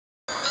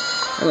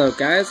Hello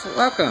guys,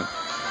 welcome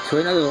to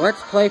another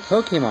Let's Play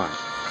Pokemon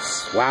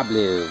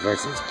Swablu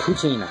versus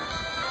Poochyena.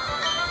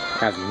 I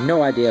have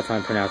no idea if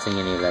I'm pronouncing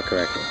any of that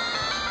correctly.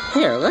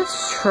 Here,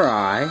 let's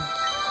try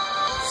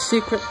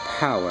Secret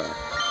Power.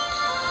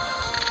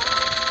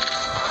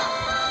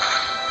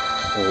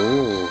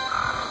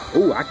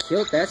 Oh, I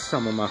killed that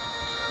summon.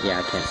 Yeah,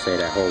 I can't say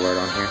that whole word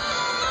on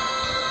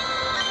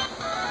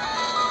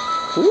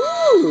here.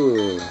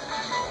 Ooh!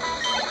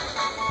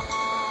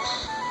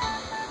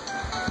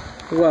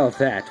 Well,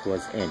 that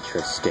was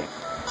interesting.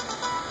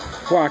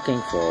 Walking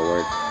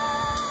forward.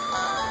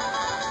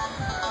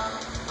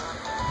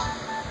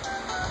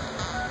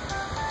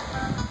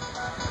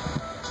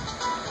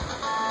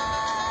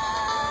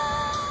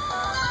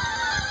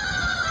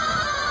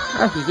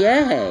 Oh,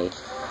 yay!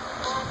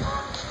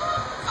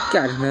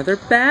 Got another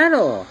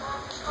battle!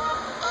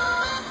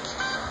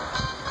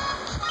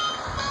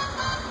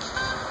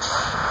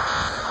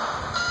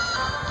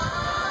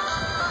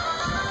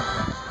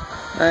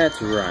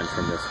 Let's run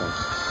from this one.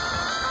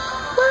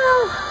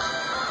 Well,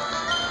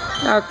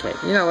 okay,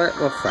 you know what?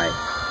 We'll fight.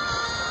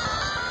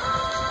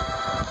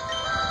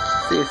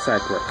 See if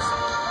Psych works.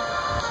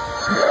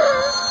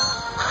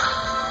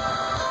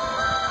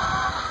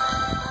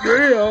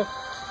 Yeah!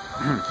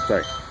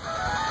 Sorry.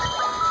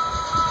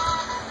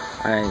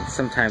 I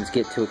sometimes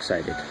get too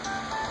excited.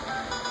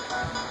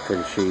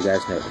 Pretty sure you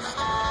guys noticed.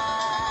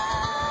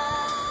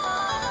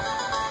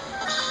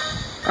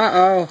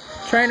 Uh-oh!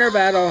 Trainer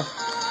battle!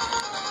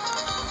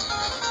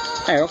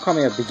 Hey, don't call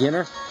me a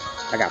beginner.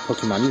 I got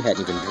Pokemon you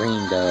hadn't even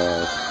dreamed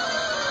of.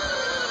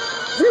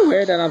 Is it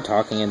weird that I'm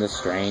talking in this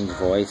strange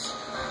voice?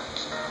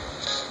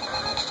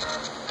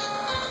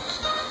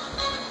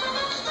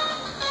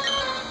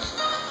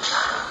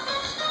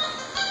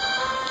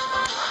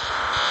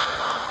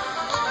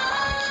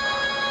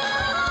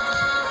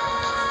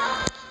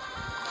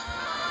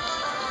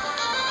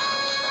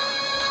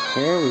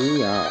 Here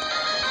we are.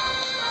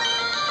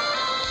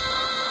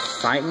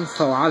 Fighting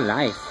for our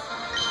life.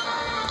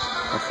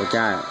 I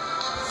forgot.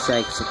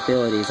 Psych's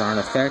abilities aren't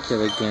effective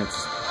against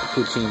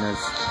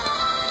Poochyena's.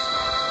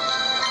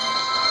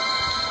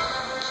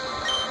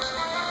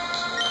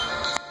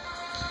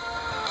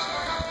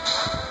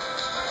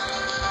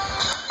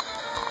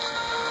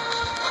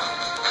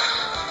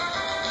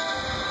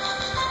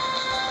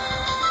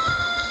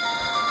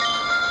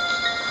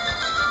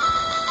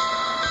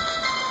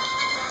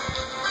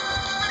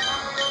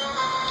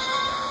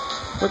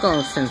 We're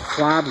gonna send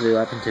Swablu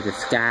up into the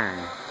sky.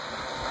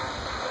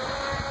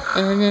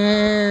 Oh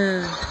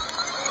no!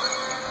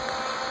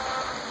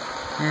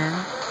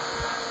 Huh?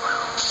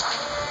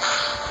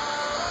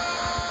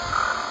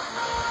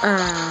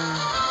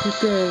 Ah, he's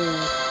dead.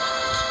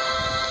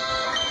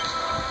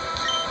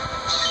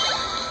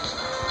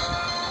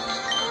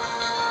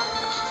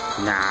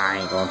 Nah, I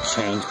ain't gonna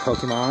change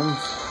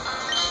Pokemons.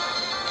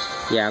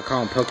 Yeah, I'll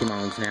call them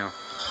Pokemons now.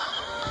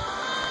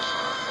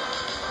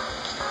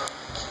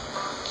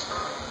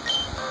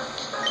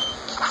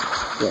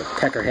 Yeah,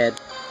 Peckerhead.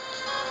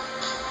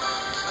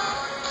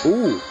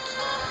 Ooh.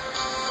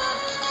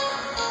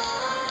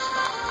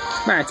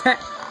 My attack.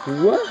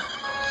 What?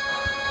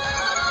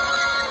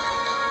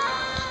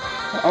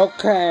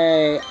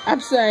 Okay, I'm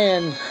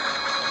saying,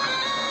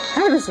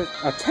 how does an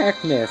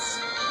attack miss?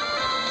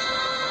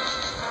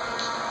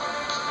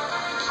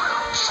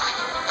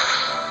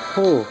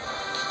 Ooh.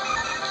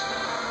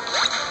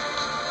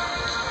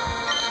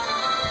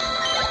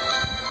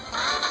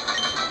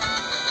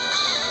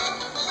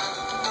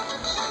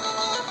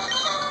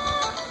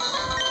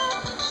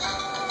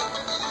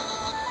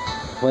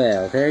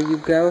 Well, there you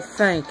go,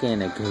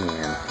 thinking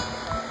again.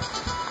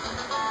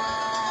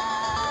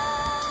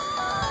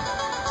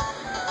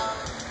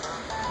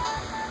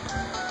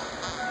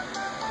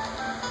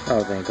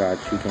 Oh, thank God,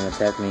 she can't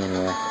attack me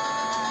anyway.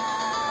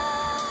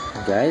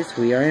 Guys,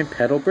 we are in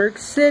Petalburg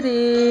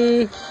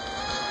City!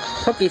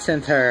 Poke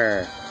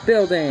Center!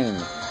 Building!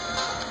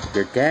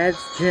 Your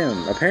dad's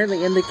gym.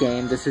 Apparently in the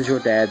game, this is your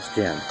dad's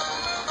gym.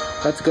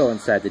 Let's go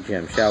inside the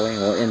gym, shall we?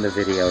 We'll end the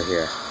video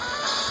here.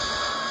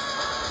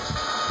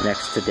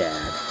 Next to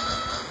Dad.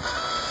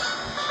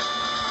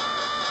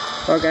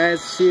 Well guys,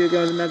 see you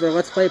again with another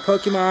Let's Play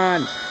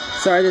Pokemon.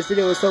 Sorry this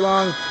video was so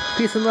long.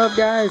 Peace and love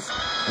guys.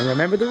 And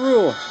remember the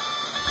rule.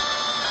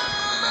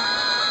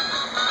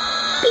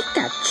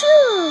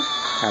 Pikachu!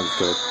 I'm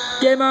scared.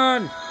 Game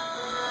on!